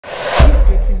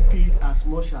getting paid as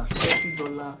much as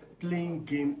 $30 playing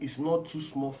game is not too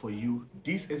small for you,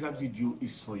 this exact video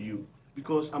is for you,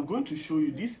 because I'm going to show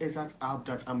you this exact app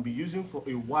that I'm be using for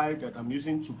a while, that I'm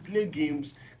using to play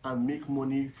games and make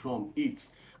money from it.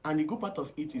 And the good part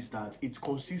of it is that it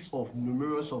consists of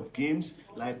numerous of games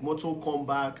like Mortal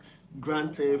Kombat,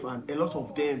 Grand Theft, and a lot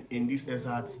of them in this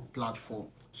exact platform.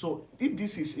 So if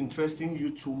this is interesting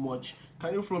you too much,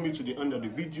 can you follow me to the end of the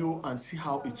video and see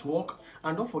how it works?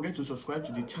 And don't forget to subscribe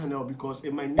to the channel, because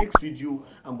in my next video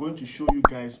I'm going to show you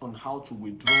guys on how to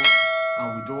withdraw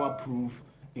and withdrawal proof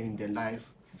in the live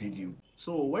video.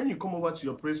 So when you come over to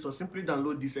your Play Store, simply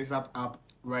download this exact app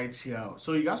right here.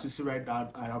 So you guys will see right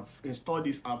that I have installed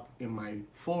this app in my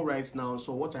phone right now.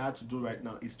 So what I had to do right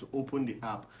now is to open the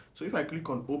app. So if I click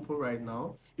on open right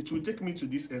now, it will take me to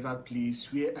this exact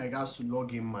place where I got to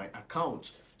log in my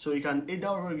account. So you can either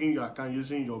log in your account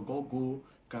using your Google,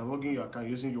 you can log in your account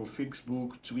using your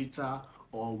Facebook, Twitter,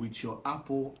 or with your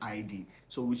Apple ID.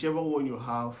 So whichever one you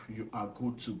have, you are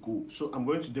good to go. So I'm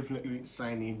going to definitely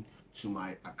sign in to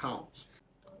my account.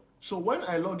 So when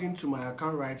I log into my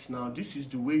account right now, this is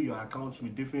the way your account will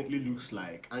definitely looks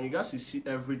like, and you guys will see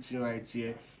everything right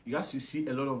here. You guys will see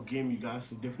a lot of game. You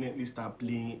guys will definitely start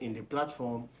playing in the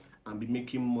platform and be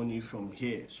making money from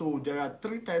here. So there are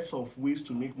three types of ways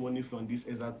to make money from this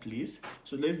exact place.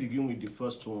 So let's begin with the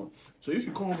first one. So if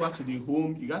you come over to the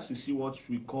home, you guys will see what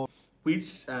we call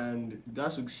quits, and you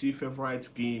guys will see favorite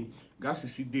game, you guys will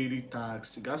see daily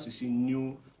tags, you guys will see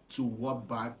new to work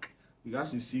back, you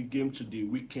guys will see game to the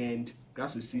weekend, you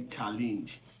guys will see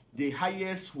challenge. The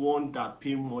highest one that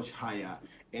pay much higher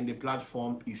in the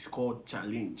platform is called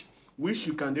challenge, which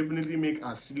you can definitely make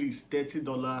as least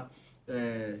 $30,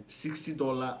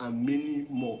 $60, and many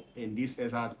more in this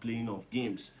exact playing of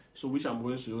games. So which I'm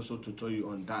going to also tutorial you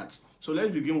on that. So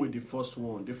let's begin with the first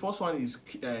one. The first one is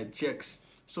checks.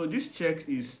 So this check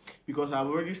is because I've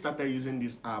already started using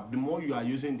this app. The more you are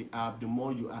using the app, the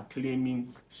more you are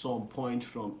claiming some point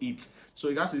from it. So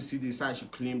you guys will see this I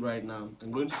should claim right now. I'm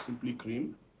going to simply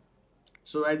claim.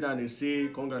 So right now they say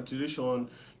congratulations,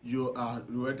 you are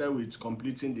rewarded with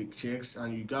completing the checks,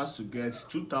 and you guys to get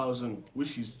 2,000,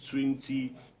 which is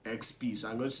 20 XP. So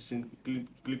I'm going to simply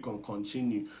click on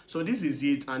continue. So this is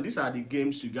it, and these are the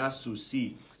games you guys to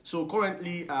see. So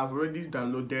currently I've already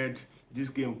downloaded this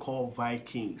game called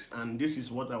Vikings, and this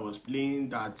is what I was playing,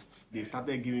 that they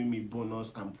started giving me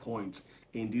bonus and points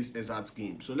in this exact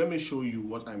game. So let me show you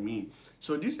what I mean.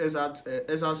 So this exact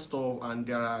stuff, and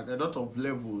there are a lot of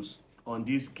levels on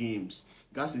these games.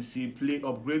 Guys, you see, play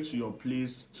upgrade to your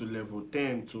place to level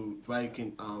 10 to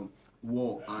Viking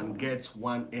war and get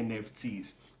 1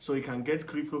 NFTs. So you can get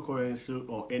cryptocurrency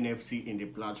or NFT in the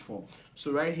platform.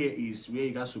 So right here is where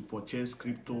you guys will purchase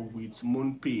crypto with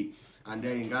MoonPay, and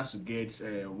then you guys will get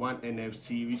 1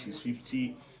 NFT, which is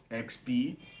 50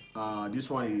 XP. This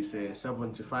one is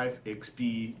 75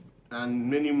 XP and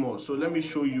many more. So let me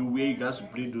show you where you guys will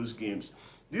play those games.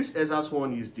 This exact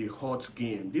one is the hot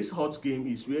game. This hot game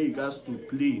is where you guys to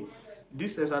play.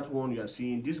 This exact one you are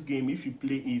seeing, this game, if you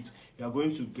play it, you are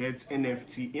going to get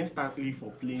NFT instantly for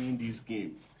playing this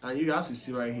game. And you guys will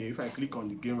see right here, if I click on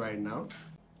the game right now,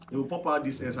 it will pop out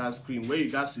this exact screen where you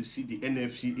guys will see the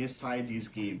NFT inside this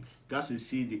game. You guys will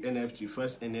see the NFT,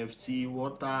 first NFT,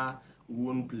 water,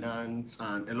 wound plants,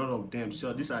 and a lot of them.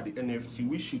 So these are the NFT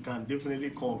which you can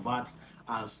definitely convert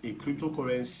as a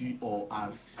cryptocurrency or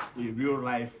as a real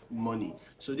life money.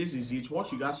 So this is it. What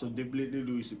you guys will definitely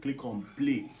do is to click on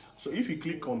play. So if you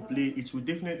click on play, it will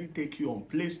definitely take you on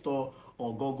Play Store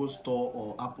or Google Store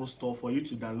or Apple Store for you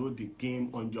to download the game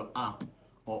on your app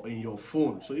or in your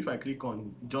phone. So if I click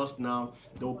on just now,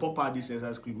 they will pop out this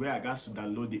exact screen where I got to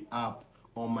download the app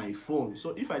on my phone. So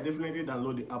if I definitely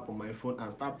download the app on my phone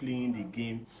and start playing the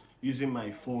game using my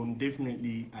phone,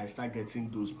 definitely I start getting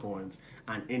those points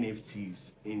and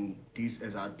NFTs in this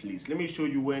exact place. Let me show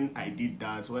you when I did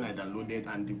that, when I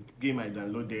downloaded, and the game I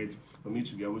downloaded for me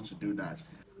to be able to do that.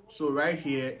 So right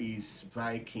here is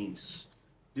Vikings.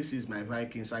 This is my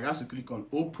Vikings. I got to click on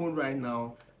open right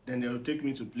now, then they will take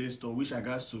me to Play Store, which I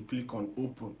got to click on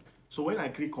open. So when I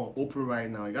click on open right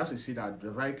now, you guys will see that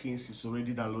the Vikings is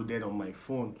already downloaded on my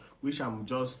phone, which I'm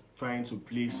just trying to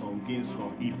play some games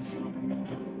from it.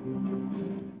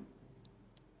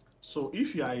 So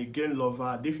if you are a game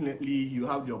lover, definitely you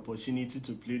have the opportunity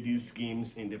to play these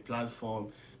games in the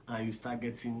platform, and you start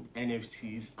getting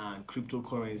NFTs and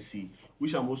cryptocurrency,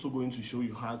 which I'm also going to show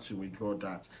you how to withdraw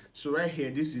that. So right here,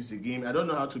 this is the game. I don't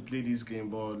know how to play this game,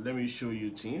 but let me show you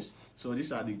things. So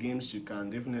these are the games you can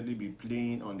definitely be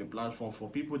playing on the platform. For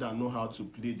people that know how to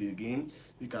play the game,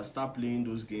 you can start playing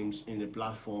those games in the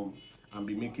platform and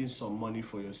be making some money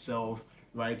for yourself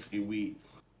right away.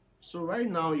 So right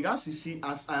now, you guys can see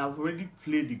as I have already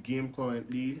played the game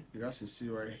currently. You guys can see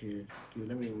right here. Okay,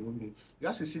 let me remove it. You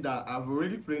guys can see that I've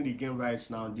already played the game right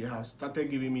now. They have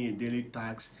started giving me a daily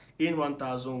tax in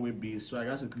 1,000 web base. So I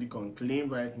got to click on claim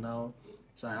right now.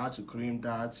 So I had to claim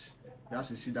that. You guys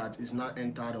can see that it's not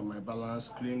entered on my balance.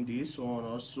 Claim this one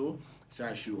also. So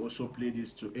I should also play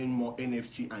this to earn more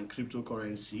NFT and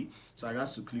cryptocurrency. So I got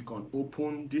to click on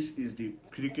open. This is the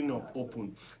clicking of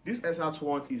open. This exact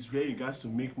one is where you guys to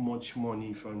make much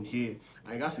money from here.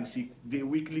 And you guys to see the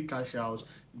weekly cash outs.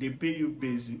 They pay you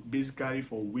basically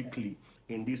for weekly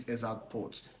in this exact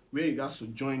pot, where you guys to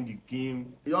join the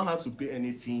game. You don't have to pay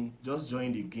anything, just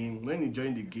join the game. When you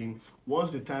join the game,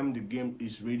 once the time the game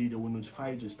is ready, they will notify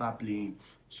you to start playing.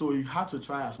 So you have to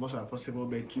try as much as possible,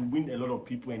 but to win a lot of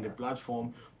people in the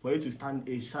platform, for you to stand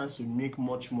a chance to make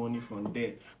much money from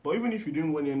there. But even if you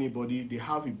didn't win anybody, they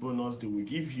have a bonus they will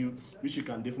give you, which you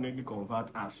can definitely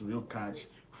convert as real cash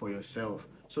for yourself.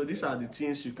 So these are the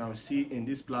things you can see in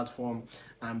this platform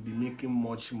and be making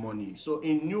much money. So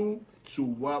in new to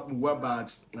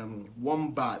Wombat,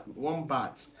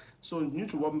 so new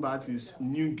to Wombat is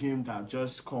new game that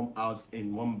just come out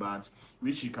in Wombat,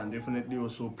 which you can definitely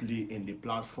also play in the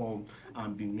platform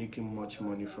and be making much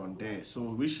money from there. So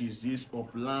which is this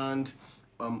Upland,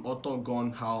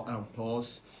 Autogun,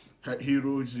 Horse,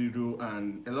 Hero Zero,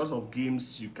 and a lot of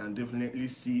games you can definitely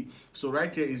see. So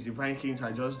right here is the Vikings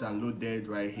I just downloaded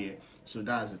right here. So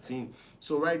that's the thing.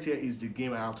 So right here is the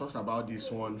game. I have talked about this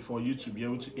one for you to be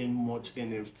able to earn much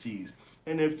NFTs.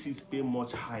 NFTs pay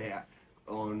much higher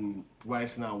on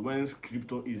rise now. When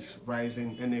crypto is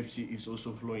rising, NFT is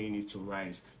also flowing it to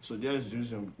rise. So there's the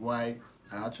reason why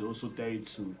I had to also tell you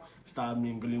to start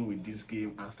mingling with this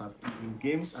game and start playing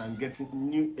games and getting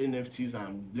new NFTs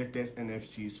and latest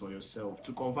NFTs for yourself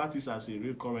to convert this as a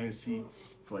real currency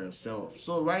for yourself.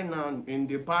 So right now, in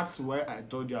the parts where I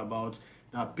told you about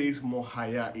that pays more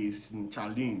higher is in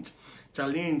challenge.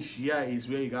 Challenge here is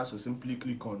where you guys will simply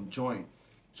click on join.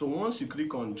 So once you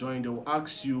click on join, they will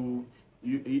ask you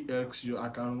your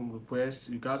account request.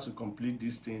 You got to complete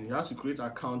this thing. You have to create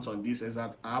account on this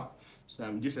exact app. So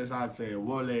this exact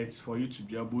wallet for you to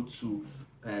be able to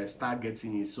start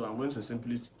getting it. So I'm going to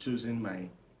simply choosing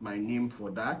my name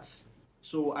for that.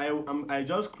 So I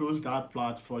just closed that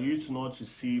part for you to not to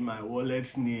see my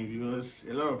wallet's name, because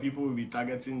a lot of people will be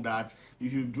targeting that.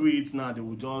 If you do it now, they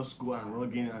will just go and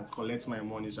log in and collect my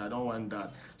money. So I don't want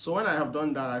that. So when I have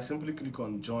done that, I simply click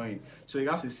on join. So you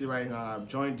guys can see right now I've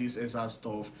joined this exact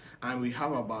stuff, and we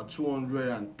have about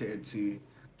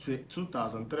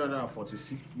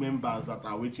 2,346 members that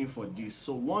are waiting for this.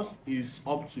 So once it's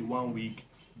up to 1 week,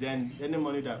 then any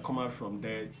money that come out from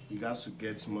there, you guys to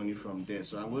get money from there.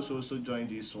 So I'm going to also join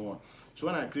this one. So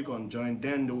when I click on join,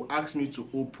 then they will ask me to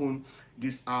open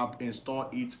this app, install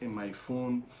it in my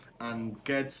phone, and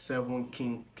get 7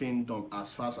 kingdom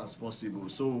as fast as possible.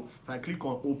 So if I click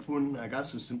on open, I got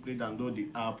to simply download the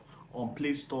app on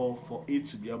Play Store for it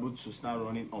to be able to start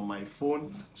running on my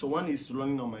phone. So when it's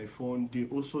running on my phone, they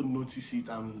also notice it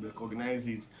and recognize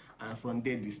it, and from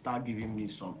there they start giving me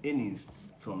some earnings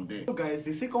from there. So guys,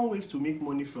 the second ways to make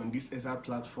money from this exact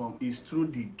platform is through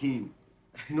the game.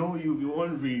 I know you'll be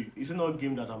wondering, it's not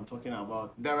game that I'm talking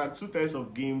about. There are two types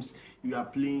of games you are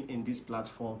playing in this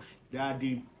platform. There are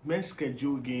the main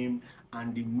schedule game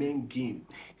and the main game.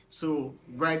 So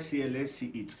right here, let's see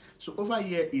it. So over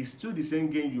here is still the same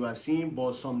game you are seeing,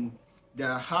 but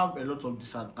there have a lot of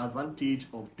disadvantage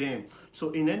of them.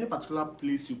 So in any particular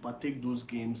place you partake those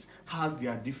games has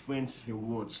their different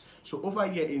rewards. So over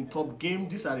here in top game,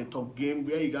 these are the top game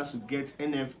where you guys to get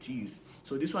NFTs.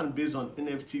 So this one based on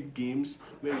NFT games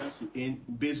where you guys to earn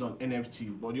based on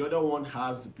NFT, but the other one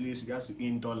has the place you guys to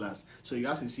earn dollars. So you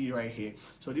guys to see right here.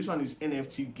 So this one is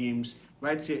NFT games.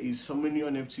 Right here is so many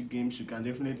NFT games you can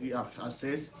definitely have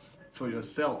access for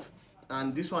yourself.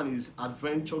 And this one is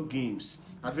adventure games.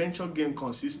 Adventure game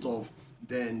consists of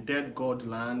then Dead God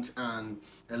Land and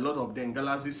a lot of them,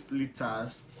 Galaxy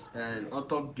Splitters and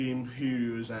Auto Game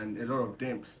Heroes and a lot of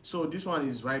them. So this one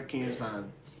is Vikings,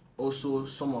 and also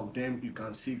some of them you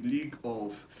can see League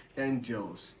of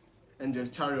Angels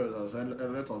Chariots, a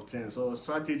lot of things. So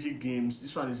strategy games,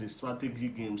 this one is a strategy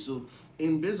game. So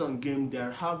in based on game, they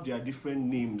have their different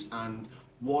names and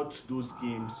what those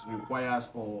games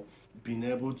requires or being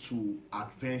able to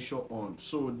adventure on.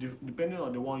 So depending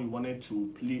on the one you wanted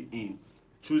to play in,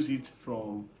 choose it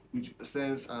from which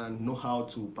sense and know how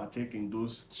to partake in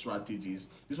those strategies.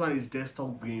 This one is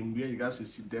desktop game, where you guys will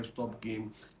see desktop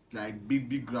game like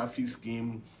big graphics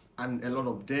game and a lot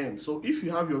of them. So if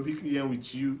you have your VPN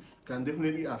with you, can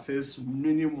definitely access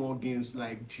many more games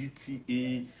like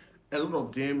GTA, a lot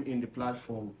of them in the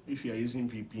platform if you are using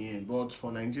VPN, but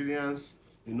for Nigerians,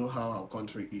 you know how our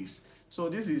country is. So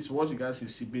this is what you guys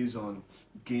see based on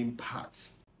game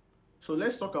parts. So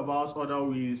let's talk about other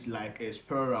ways like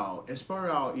Esperal.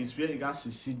 Esperal is where you guys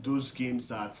see those games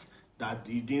that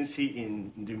you didn't see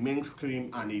in the main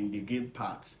screen and in the game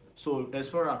part. So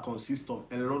Esperal consists of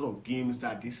a lot of games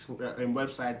that this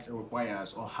website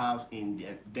requires or have in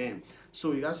them.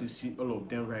 So you guys see all of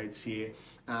them right here,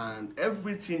 and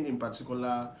everything in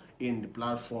particular in the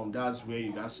platform, that's where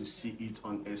you guys see it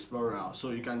on Explorer.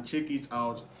 So you can check it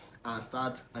out and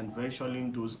start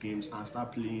adventuring those games and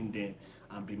start playing them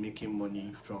and be making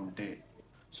money from there.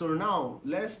 So now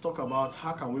let's talk about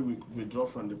how can we withdraw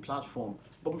from the platform.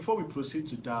 But before we proceed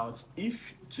to that,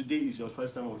 if today is your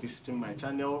first time of visiting my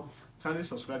channel, kindly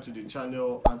subscribe to the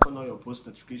channel and turn on your post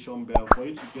notification bell for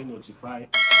you to get notified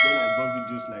when I drop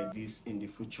videos like this in the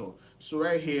future. So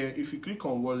right here, if you click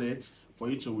on wallet for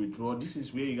you to withdraw, this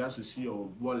is where you guys will see your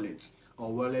wallet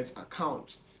or wallet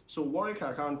account. So wallet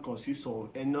account consists of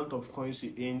a lot of coins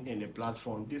you earn in the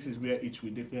platform. This is where it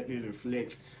will definitely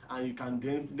reflect, and you can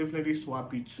then definitely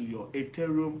swap it to your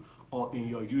Ethereum or in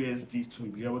your USD to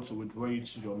be able to withdraw it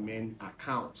to your main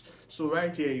account. So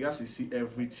right here, you guys will see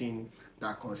everything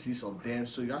that consists of them.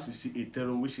 So you guys will see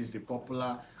Ethereum, which is the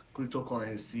popular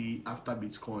cryptocurrency after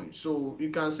Bitcoin. So you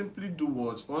can simply do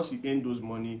what, once you earn those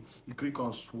money, you click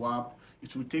on swap.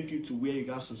 It will take you to where you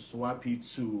guys to swap it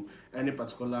to any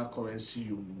particular currency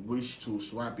you wish to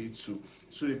swap it to.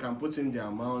 So you can put in the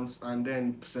amount and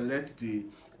then select the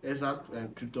exact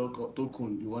crypto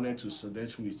token you wanted to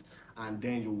select with, and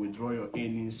then you withdraw your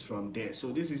earnings from there.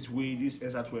 So this is where this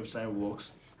exact website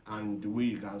works and the way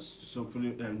you can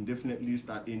definitely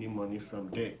start earning money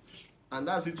from there. And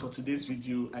that's it for today's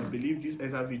video. I believe this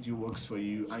exact video works for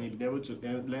you and you'll be able to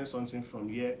learn something from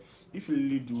here. If you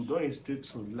really do, don't hesitate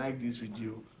to like this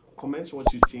video, comment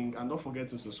what you think, and don't forget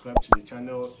to subscribe to the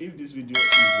channel if this video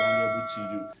is valuable to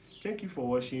you. Thank you for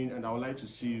watching, and I would like to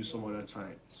see you some other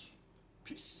time.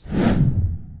 Peace.